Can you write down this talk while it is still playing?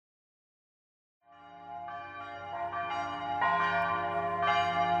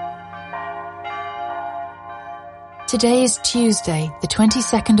Today is Tuesday, the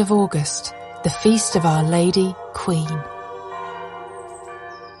 22nd of August, the feast of Our Lady, Queen.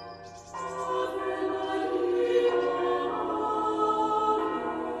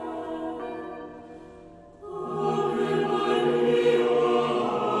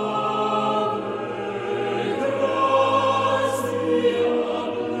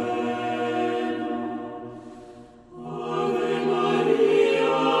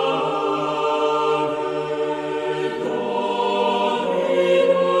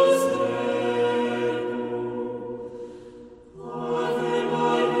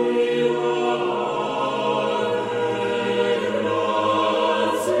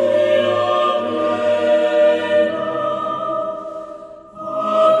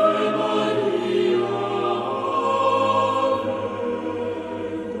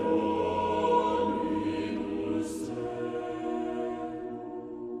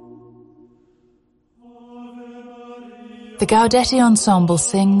 The Gaudete Ensemble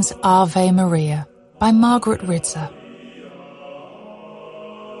sings Ave Maria by Margaret Ritzer.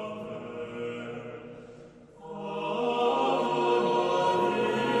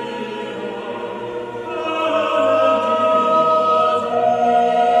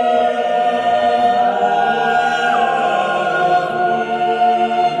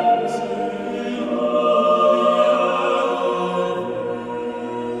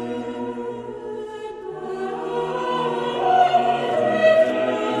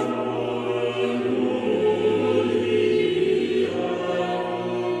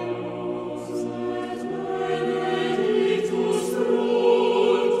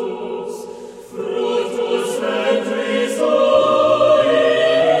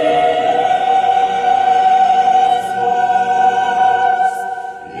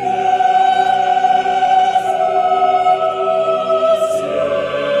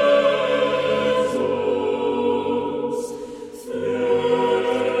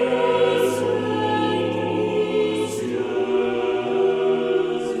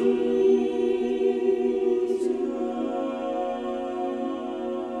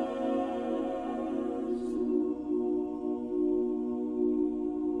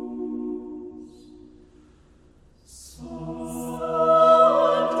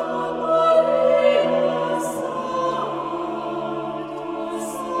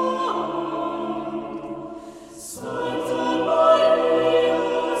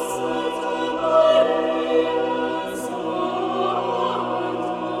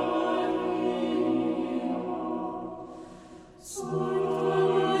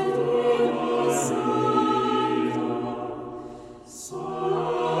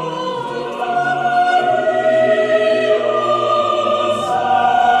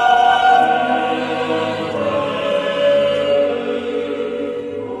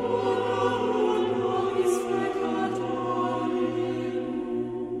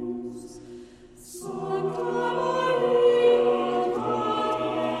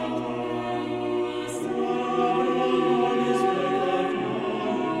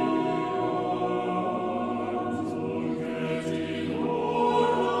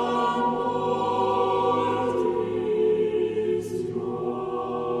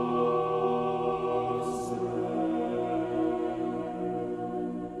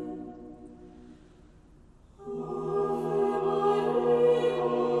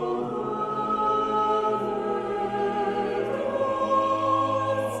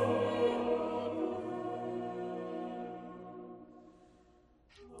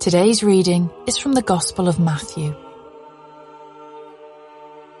 Today's reading is from the Gospel of Matthew.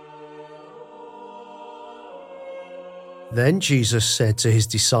 Then Jesus said to his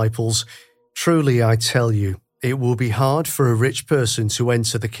disciples, "Truly I tell you, it will be hard for a rich person to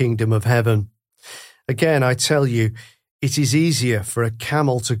enter the kingdom of heaven. Again, I tell you, it is easier for a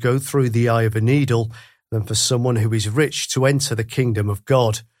camel to go through the eye of a needle than for someone who is rich to enter the kingdom of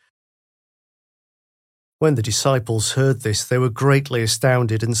God." When the disciples heard this, they were greatly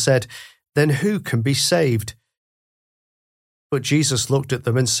astounded and said, "Then who can be saved?" But Jesus looked at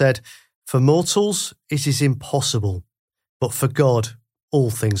them and said, "For mortals it is impossible, but for God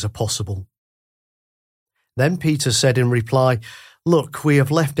all things are possible." Then Peter said in reply, "Look, we have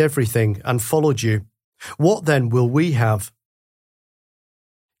left everything and followed you. What then will we have?"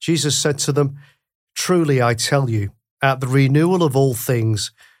 Jesus said to them, "Truly I tell you, at the renewal of all things,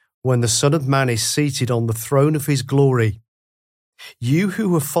 when the Son of Man is seated on the throne of his glory, you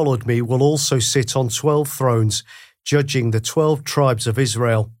who have followed me will also sit on 12 thrones, judging the 12 tribes of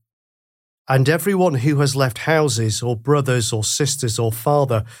Israel. And everyone who has left houses or brothers or sisters or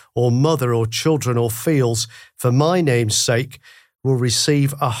father or mother or children or fields for my name's sake will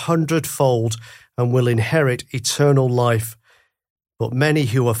receive 100-fold and will inherit eternal life. But many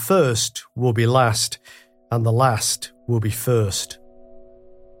who are first will be last, and the last will be first."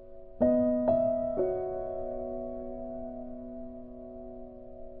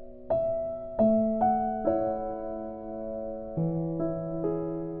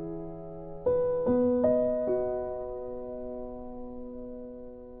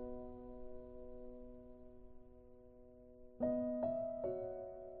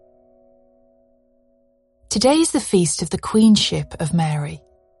 Today is the feast of the Queenship of Mary.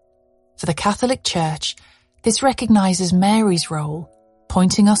 For the Catholic Church, this recognises Mary's role,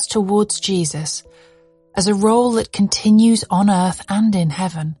 pointing us towards Jesus, as a role that continues on earth and in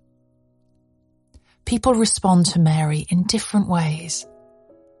heaven. People respond to Mary in different ways.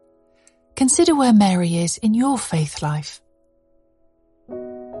 Consider where Mary is in your faith life.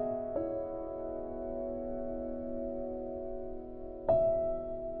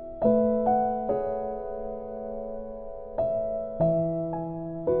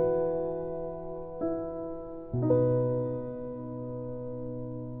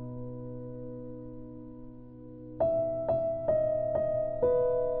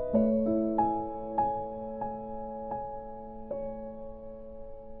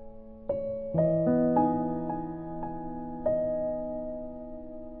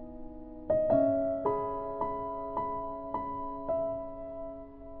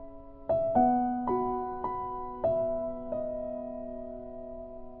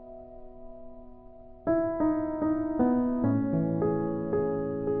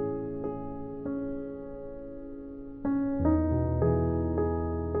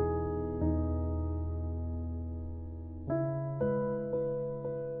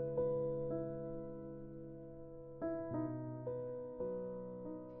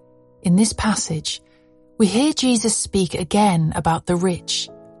 In this passage, we hear Jesus speak again about the rich.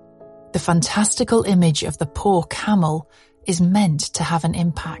 The fantastical image of the poor camel is meant to have an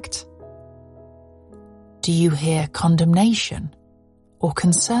impact. Do you hear condemnation, or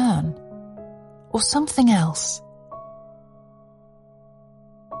concern, or something else?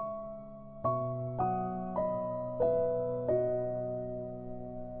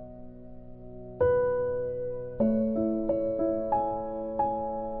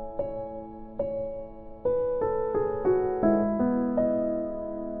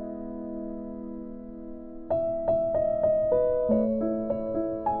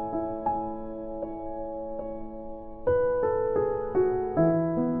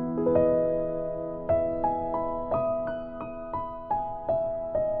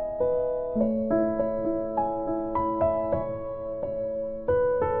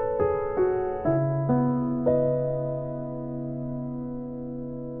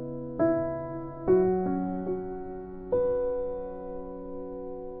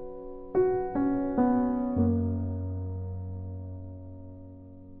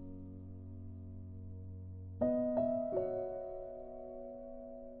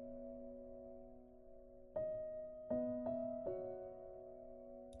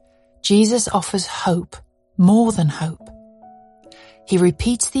 Jesus offers hope, more than hope. He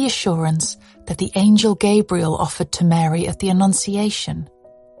repeats the assurance that the angel Gabriel offered to Mary at the Annunciation.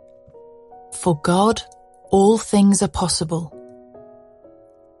 For God, all things are possible.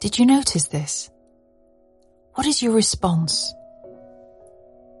 Did you notice this? What is your response?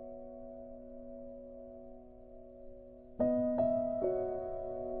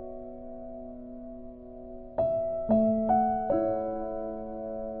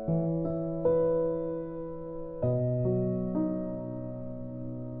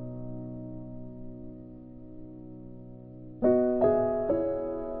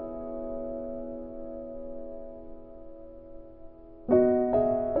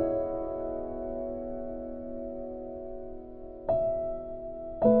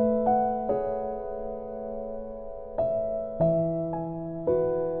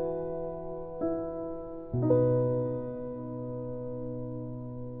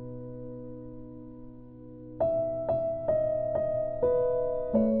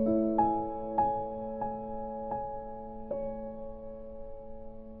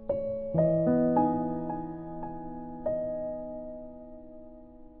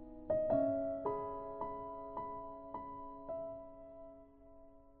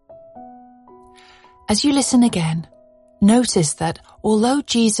 As you listen again, notice that although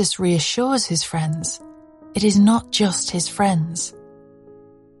Jesus reassures his friends, it is not just his friends.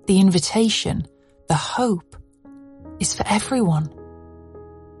 The invitation, the hope, is for everyone.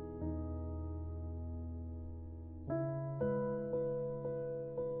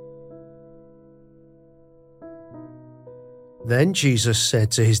 Then Jesus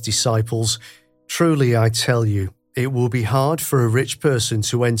said to his disciples, Truly I tell you, it will be hard for a rich person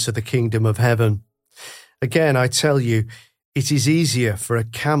to enter the kingdom of heaven. Again, I tell you, it is easier for a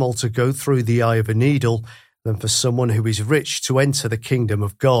camel to go through the eye of a needle than for someone who is rich to enter the kingdom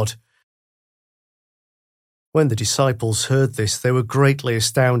of God." When the disciples heard this, they were greatly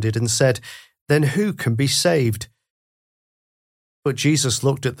astounded and said, "Then who can be saved?" But Jesus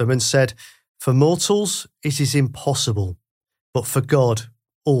looked at them and said, "For mortals it is impossible, but for God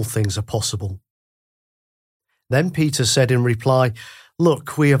all things are possible." Then Peter said in reply,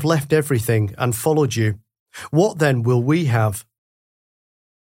 "Look, we have left everything and followed you. What then will we have?"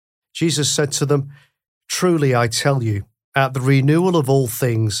 Jesus said to them, "Truly I tell you, at the renewal of all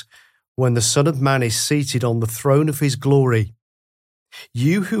things, when the Son of Man is seated on the throne of his glory,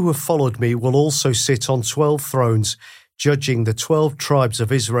 you who have followed me will also sit on 12 thrones, judging the 12 tribes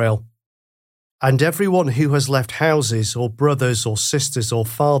of Israel. And everyone who has left houses or brothers or sisters or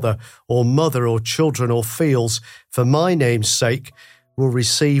father or mother or children or fields for my name's sake will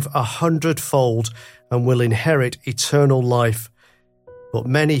receive 100-fold and will inherit eternal life. But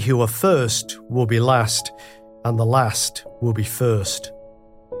many who are first will be last, and the last will be first."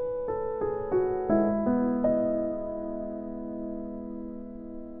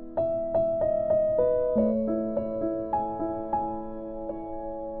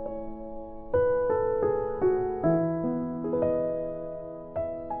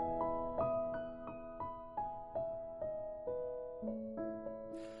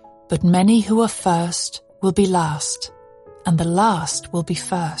 But many who are first will be last, and the last will be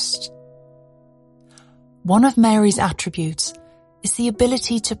first. One of Mary's attributes is the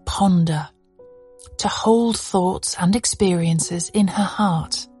ability to ponder, to hold thoughts and experiences in her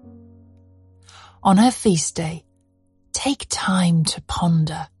heart. On her feast day, take time to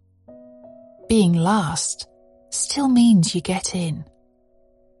ponder. Being last still means you get in.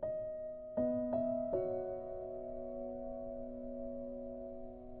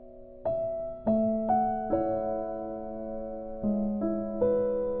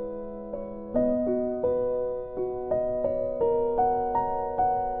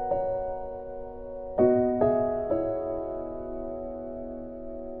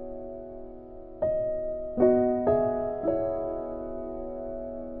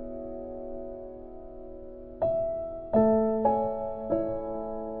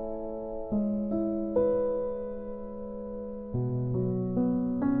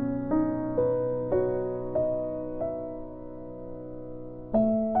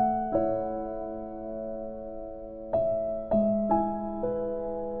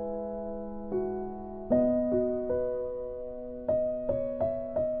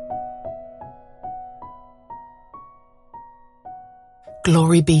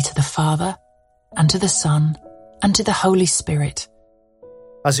 Glory be to the Father, and to the Son, and to the Holy Spirit.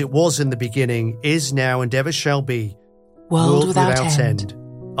 As it was in the beginning, is now, and ever shall be, World without end.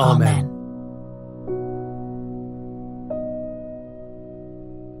 Amen. Amen.